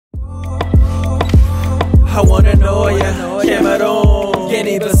I wanna know ya. Cameroon,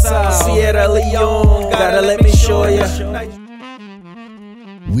 Guinea-Bissau, Sierra Leone, gotta let me show ya.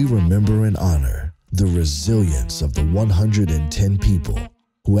 We remember and honor the resilience of the 110 people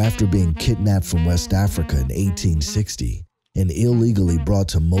who, after being kidnapped from West Africa in 1860 and illegally brought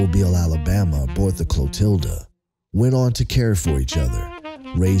to Mobile, Alabama aboard the Clotilde, went on to care for each other,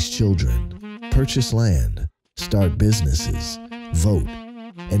 raise children, purchase land, start businesses, vote,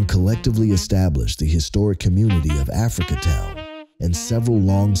 and collectively establish the historic community of AfricaTown and several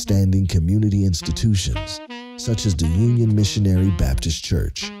long-standing community institutions, such as the Union Missionary Baptist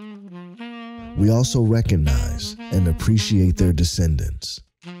Church. We also recognize and appreciate their descendants,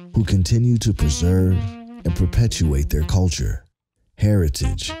 who continue to preserve and perpetuate their culture,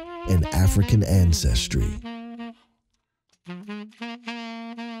 heritage, and African ancestry.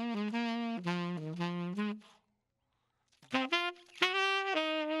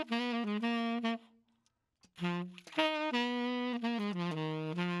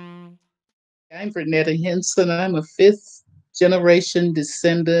 I'm Vernetta Henson. I'm a fifth generation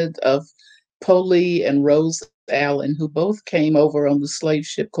descendant of Polly and Rose Allen, who both came over on the slave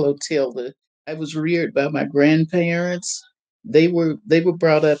ship Clotilde. I was reared by my grandparents. They were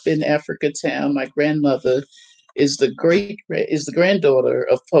brought up in Africatown. My grandmother is the granddaughter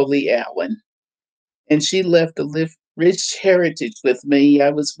of Polly Allen, and she left a rich heritage with me. I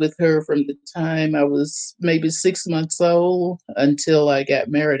was with her from the time I was maybe 6 months old until I got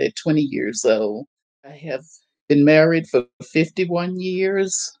married at 20 years old. I have been married for 51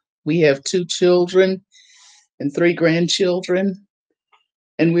 years. We have 2 children and 3 grandchildren,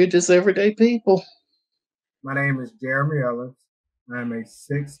 and we're just everyday people. My name is Jereme Ellis. I'm a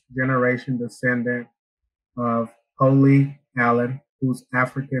 6th generation descendant of Polly Allen, whose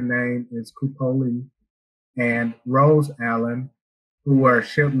African name is Kupoli, and Rose Allen, who were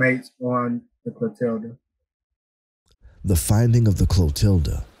shipmates on the Clotilde. The finding of the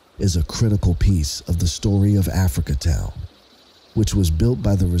Clotilde is a critical piece of the story of AfricaTown, which was built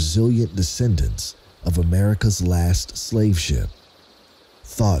by the resilient descendants of America's last slave ship,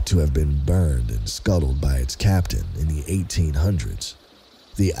 thought to have been burned and scuttled by its captain in the 1800s.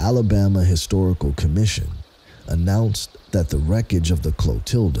 The Alabama Historical Commission announced that the wreckage of the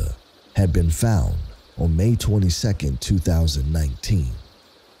Clotilde had been found on May 22, 2019,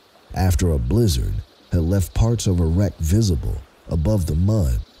 after a blizzard had left parts of a wreck visible above the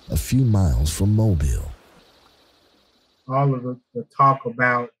mud a few miles from Mobile. All of the talk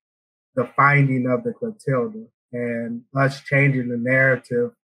about the finding of the Clotilde and us changing the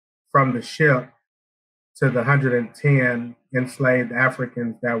narrative from the ship to the 110 enslaved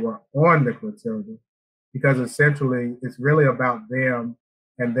Africans that were on the Clotilde, because essentially it's really about them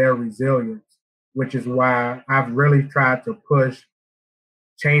and their resilience, which is why I've really tried to push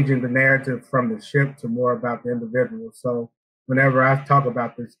changing the narrative from the ship to more about the individual. So whenever I talk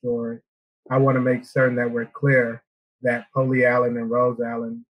about this story, I want to make certain that we're clear that Polly Allen and Rose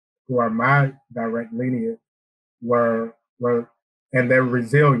Allen, who are my direct lineage, were and their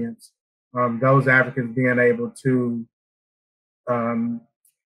resilience, those Africans being able to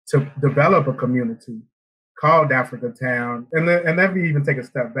develop a community called AfricaTown. And let me even take a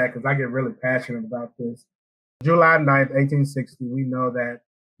step back, because I get really passionate about this. July 9th, 1860, we know that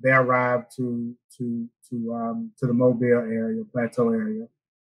they arrived to the Mobile area, Plateau area.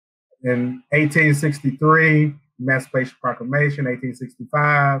 In 1863, Emancipation Proclamation.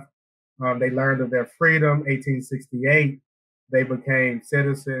 1865, they learned of their freedom. 1868, they became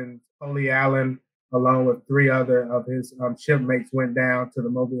citizens. Polly Allen, along with 3 other of his shipmates, went down to the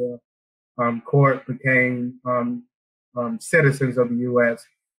Mobile court, became citizens of the U.S.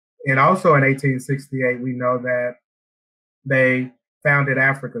 And also in 1868, we know that they founded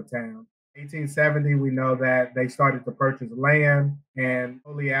AfricaTown. 1870, we know that they started to purchase land, and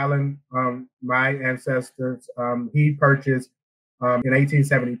Polly Allen, my ancestors, he purchased in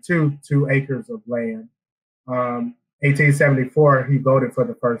 1872 2 acres of land. 1874, he voted for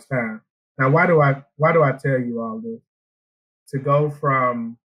the first time. Now, why do I tell you all this? To go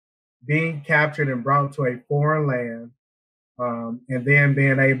from being captured and brought to a foreign land, and then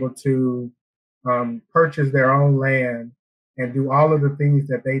being able to purchase their own land and do all of the things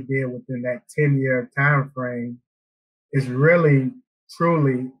that they did within that 10-year time frame is really,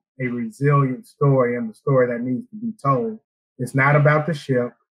 truly a resilient story, and the story that needs to be told. It's not about the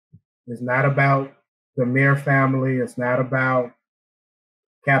ship. It's not about the Mere family. It's not about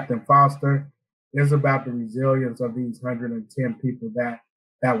Captain Foster. It's about the resilience of these 110 people that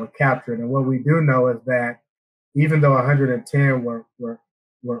were captured. And what we do know is that even though 110 were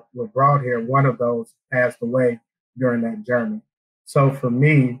brought here, one of those passed away during that journey. So for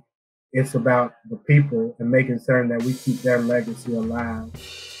me, It's about the people and making certain that we keep their legacy alive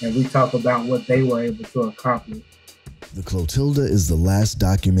and we talk about what they were able to accomplish. The Clotilde is the last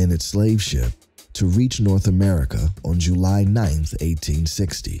documented slave ship to reach North America on July 9,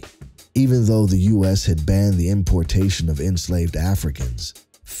 1860. Even though the U.S. had banned the importation of enslaved Africans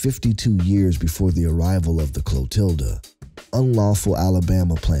 52 years before the arrival of the Clotilde, unlawful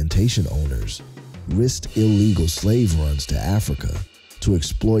Alabama plantation owners risked illegal slave runs to Africa to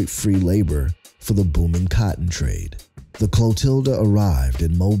exploit free labor for the booming cotton trade. The Clotilde arrived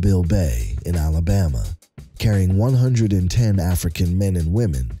in Mobile Bay in Alabama, carrying 110 African men and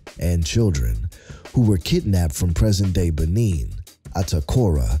women and children who were kidnapped from present-day Benin,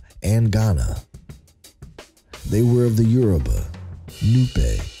 Atakora, and Ghana. They were of the Yoruba,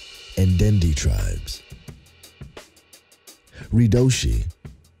 Nupe, and Dendi tribes. Ridoshi,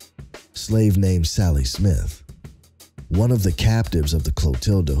 slave named Sally Smith, one of the captives of the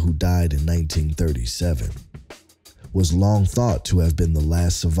Clotilde who died in 1937, was long thought to have been the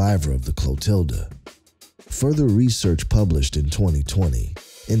last survivor of the Clotilde. Further research published in 2020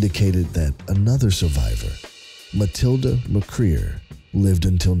 indicated that another survivor, Matilda McCrear, lived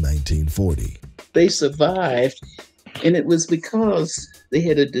until 1940. They survived, and it was because they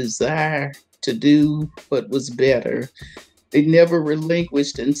had a desire to do what was better. They never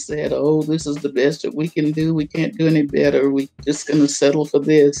relinquished and said, oh, this is the best that we can do. We can't do any better. We're just going to settle for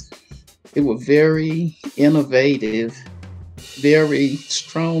this. They were very innovative, very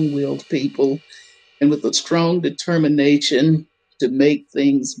strong-willed people, and with a strong determination to make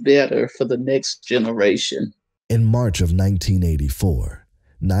things better for the next generation. In March of 1984,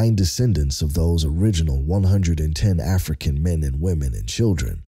 9 descendants of those original 110 African men and women and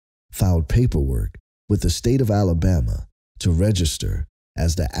children filed paperwork with the state of Alabama to register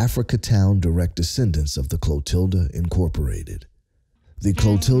as the AfricaTown direct descendants of the Clotilde Incorporated. The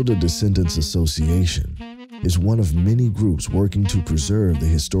Clotilde Descendants Association is one of many groups working to preserve the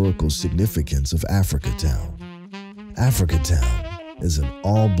historical significance of AfricaTown. AfricaTown is an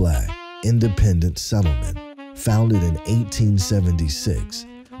all-black, independent settlement founded in 1876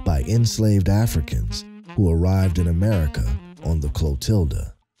 by enslaved Africans who arrived in America on the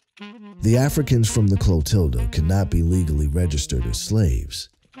Clotilde. The Africans from the Clotilde could not be legally registered as slaves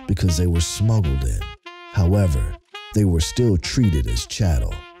because they were smuggled in. However, they were still treated as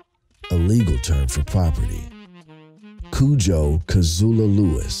chattel, a legal term for property. Cujo Kazula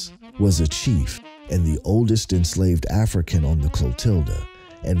Lewis was a chief and the oldest enslaved African on the Clotilde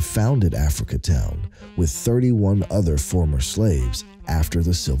and founded AfricaTown with 31 other former slaves after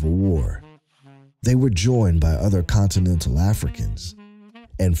the Civil War. They were joined by other continental Africans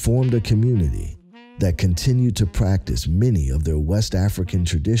and formed a community that continued to practice many of their West African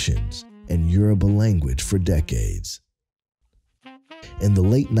traditions and Yoruba language for decades. In the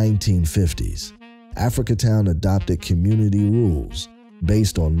late 1950s, AfricaTown adopted community rules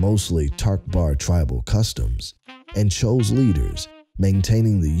based on mostly Tarkbar tribal customs and chose leaders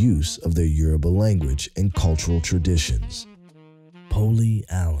maintaining the use of their Yoruba language and cultural traditions. Polly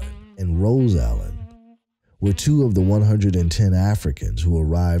Allen and Rose Allen were 2 of the 110 Africans who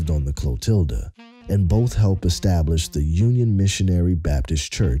arrived on the Clotilde and both helped establish the Union Missionary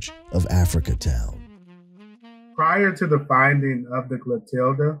Baptist Church of AfricaTown. Prior to the finding of the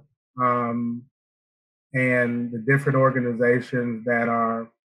Clotilde and the different organizations that are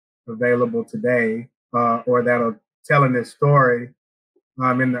available today or that are telling this story,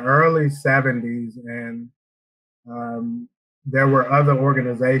 in the early 70s, and there were other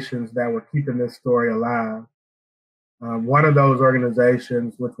organizations that were keeping this story alive. One of those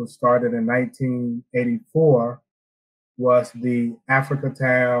organizations, which was started in 1984, was the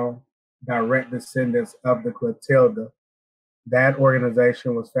AfricaTown Direct Descendants of the Clotilde. That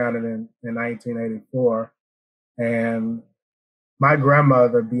organization was founded in 1984. And my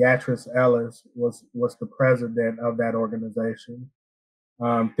grandmother, Beatrice Ellis, was the president of that organization.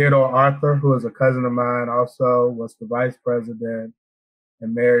 Theodore Arthur, who is a cousin of mine, also was the vice president,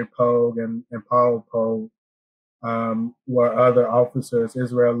 and Mary Pogue and Paul Pogue were other officers.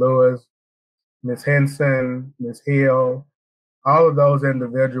 Israel Lewis, Miss Henson, Miss Hill, all of those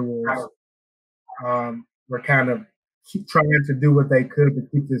individuals were kind of trying to do what they could to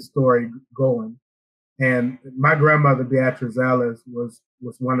keep this story going. And my grandmother, Beatrice Ellis, was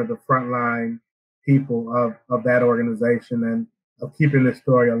one of the frontline people of that organization and of keeping this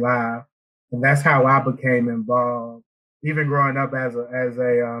story alive. And that's how I became involved. Even growing up as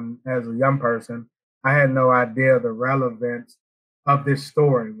a young person, I had no idea the relevance of this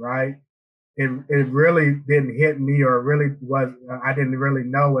story, right? It really didn't hit me, or really was, I didn't really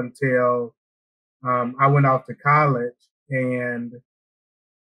know until I went off to college, and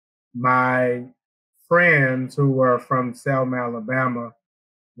my friends who were from Selma, Alabama,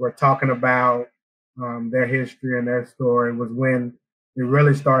 were talking about their history and their story was when it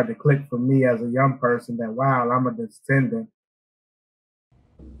really started to click for me as a young person that, wow, I'm a descendant.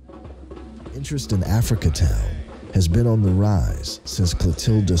 Interest in AfricaTown has been on the rise since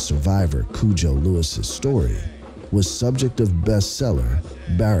Clotilde survivor Cujo Lewis's story was subject of bestseller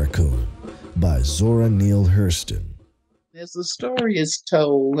Barracoon by Zora Neale Hurston. As the story is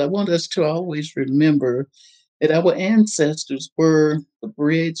told, I want us to always remember that our ancestors were the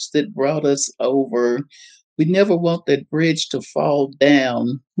bridge that brought us over. We never want that bridge to fall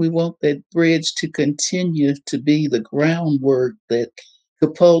down. We want that bridge to continue to be the groundwork that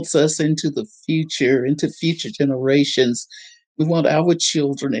catapults us into future generations. We want our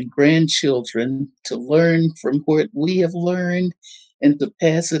children and grandchildren to learn from what we have learned and to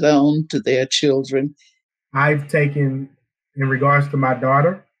pass it on to their children. I've taken, in regards to my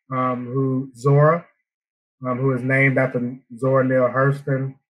daughter, Zora, who is named after Zora Neale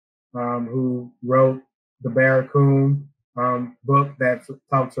Hurston, who wrote the Barracoon book that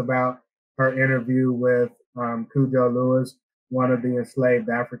talks about her interview with Cujo Lewis, one of the enslaved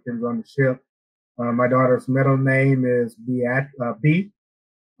Africans on the ship. My daughter's middle name is B,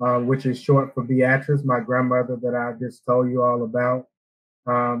 which is short for Beatrice, my grandmother that I just told you all about.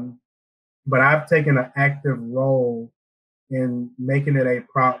 But I've taken an active role in making it a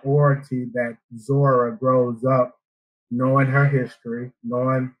priority that Zora grows up knowing her history,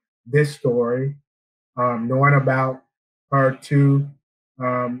 knowing this story, knowing about her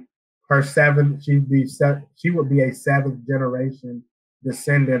her seventh, she would be a seventh generation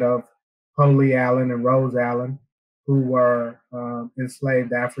descendant of Holy Allen and Rose Allen, who were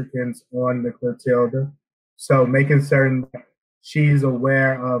enslaved Africans on the Clotilde. So making certain that she's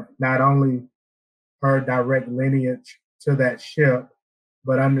aware of not only her direct lineage to that ship,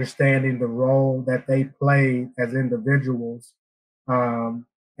 but understanding the role that they played as individuals. And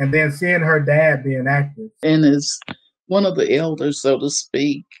then seeing her dad being active. And as one of the elders, so to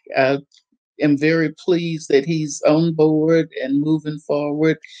speak, I am very pleased that he's on board and moving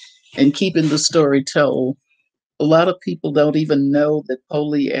forward and keeping the story told. A lot of people don't even know that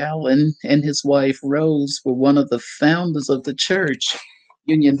Holy Allen and his wife Rose were one of the founders of the church,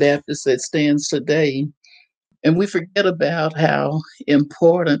 Union Baptist, that stands today. And we forget about how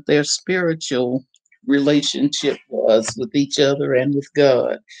important their spiritual relationship was with each other and with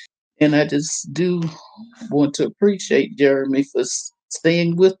God. And I just do want to appreciate Jereme for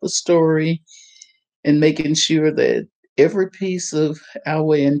staying with the story and making sure that every piece of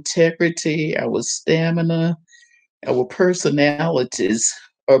our integrity, our stamina, our personalities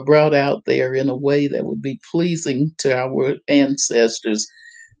are brought out there in a way that would be pleasing to our ancestors.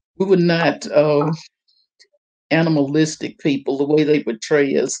 We were not animalistic people the way they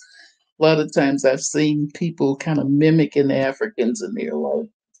portray us. A lot of times I've seen people kind of mimicking the Africans and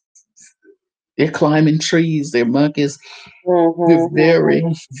they're climbing trees, they're monkeys. We're very,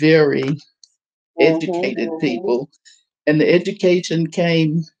 very educated people. And the education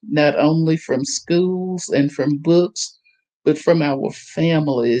came not only from schools and from books, but from our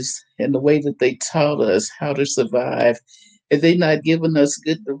families and the way that they taught us how to survive. Had they not given us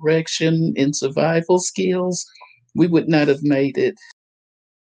good direction in survival skills, we would not have made it.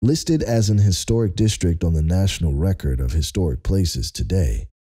 Listed as an historic district on the National Record of Historic Places today,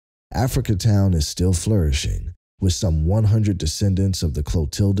 AfricaTown is still flourishing, with some 100 descendants of the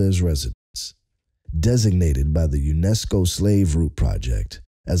Clotilde as residents. Designated by the UNESCO Slave Route Project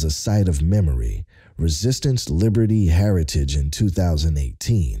as a site of memory, resistance, liberty, heritage in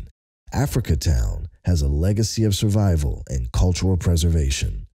 2018, AfricaTown has a legacy of survival and cultural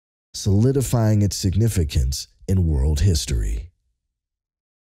preservation, solidifying its significance in world history.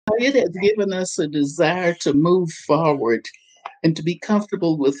 It has given us a desire to move forward and to be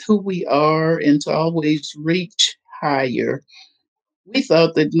comfortable with who we are and to always reach higher. We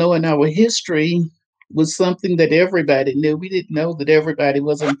thought that knowing our history was something that everybody knew. We didn't know that everybody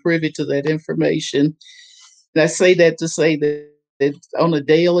wasn't privy to that information. And I say that to say that on a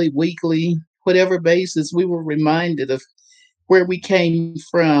daily, weekly, whatever basis, we were reminded of where we came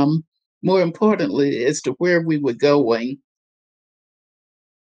from, more importantly, as to where we were going.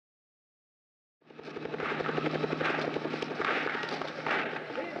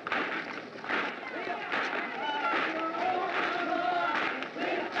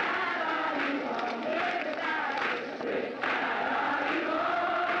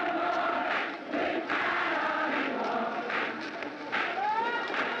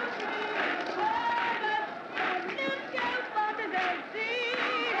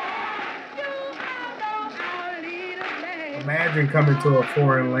 Imagine coming to a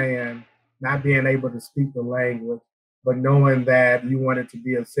foreign land, not being able to speak the language, but knowing that you wanted to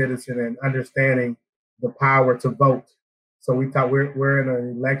be a citizen and understanding the power to vote. So we thought we're in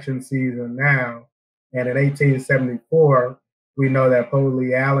an election season now. And in 1874, we know that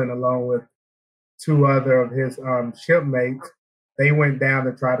Polly Allen, along with two other of his shipmates, they went down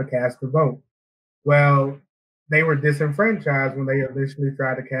to try to cast a vote. Well, they were disenfranchised when they initially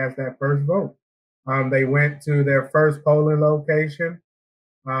tried to cast that first vote. They went to their first polling location.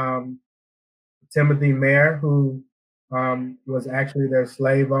 Timothy Mayer, who was actually their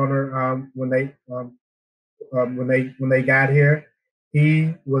slave owner when they got here,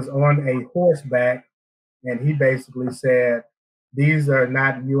 he was on a horseback, and he basically said, "These are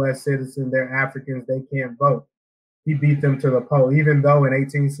not U.S. citizens; they're Africans. They can't vote." He beat them to the poll, even though in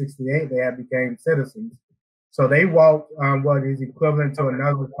 1868 they had become citizens. So they walked what is equivalent to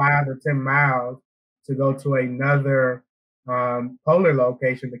another 5 or 10 miles to go to another polling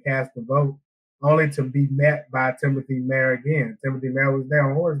location to cast a vote, only to be met by Timothy Mayer again. Timothy Mayer was there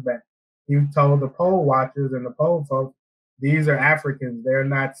on horseback. He told the poll watchers and the poll folks, "These are Africans. They're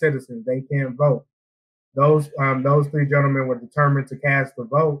not citizens. They can't vote." Those three gentlemen were determined to cast the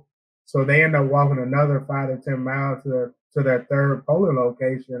vote. So they ended up walking another 5 to 10 miles to their third polling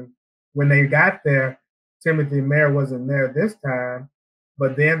location. When they got there, Timothy Mayer wasn't there this time,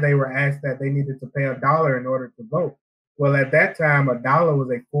 but then they were asked that they needed to pay $1 in order to vote. Well, at that time, $1 was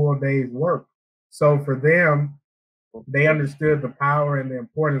a full day's work. So for them, they understood the power and the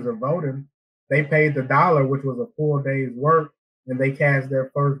importance of voting. They paid the $1, which was a full day's work, and they cast their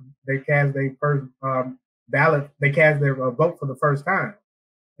vote for the first time.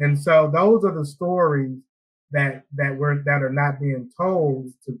 And so those are the stories that are not being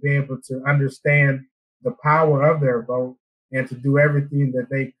told, to be able to understand the power of their vote and to do everything that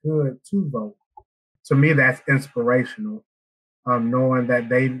they could to vote. To me, that's inspirational, knowing that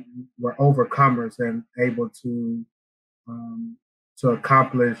they were overcomers and able to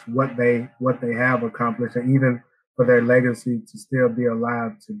accomplish what they have accomplished, and even for their legacy to still be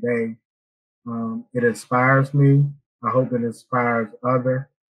alive today. It inspires me. I hope it inspires others,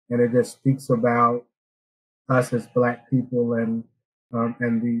 and it just speaks about us as Black people and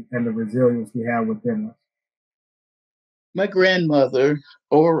the resilience we have within us. My grandmother,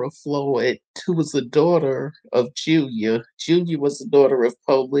 Ora Floyd, who was the daughter of Julia. Julia was the daughter of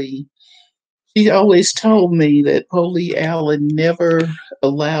Polly. She always told me that Polly Allen never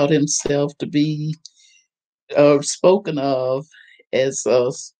allowed himself to be spoken of as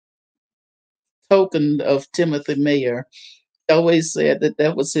a token of Timothy Mayer. He always said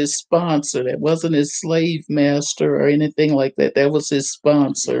that was his sponsor. That wasn't his slave master or anything like that. That was his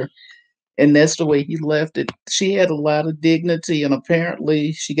sponsor. And that's the way he left it. She had a lot of dignity, and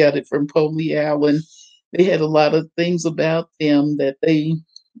apparently she got it from Polly Allen. They had a lot of things about them that they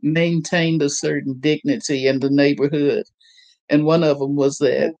maintained a certain dignity in the neighborhood. And one of them was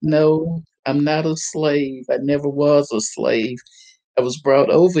that, no, I'm not a slave. I never was a slave. I was brought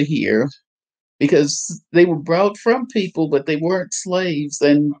over here because they were brought from people, but they weren't slaves.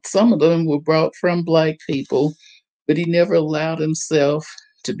 And some of them were brought from Black people, but he never allowed himself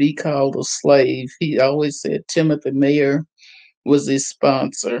to be called a slave. He always said Timothy Mayer was his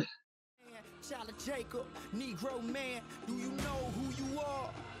sponsor. Jacob, Negro man, do you know who you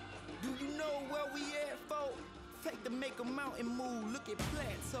are? Do you know where we at, folk? Take to make a mountain move, look at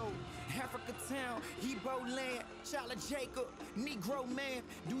Plateau, AfricaTown, Hebrew land, child of Jacob, Negro man,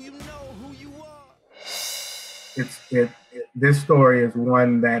 do you know who you are? This story is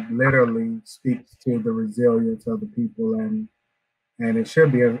one that literally speaks to the resilience of the people, and it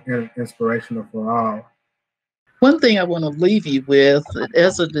should be inspirational for all. One thing I want to leave you with,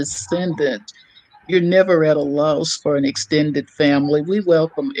 as a descendant, you're never at a loss for an extended family. We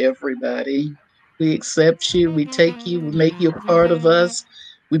welcome everybody. We accept you. We take you. We make you a part of us.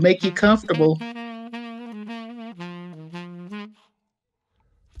 We make you comfortable.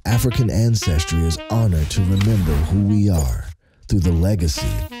 African Ancestry is honored to remember who we are through the legacy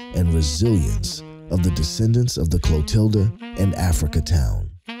and resilience of the descendants of the Clotilda and AfricaTown.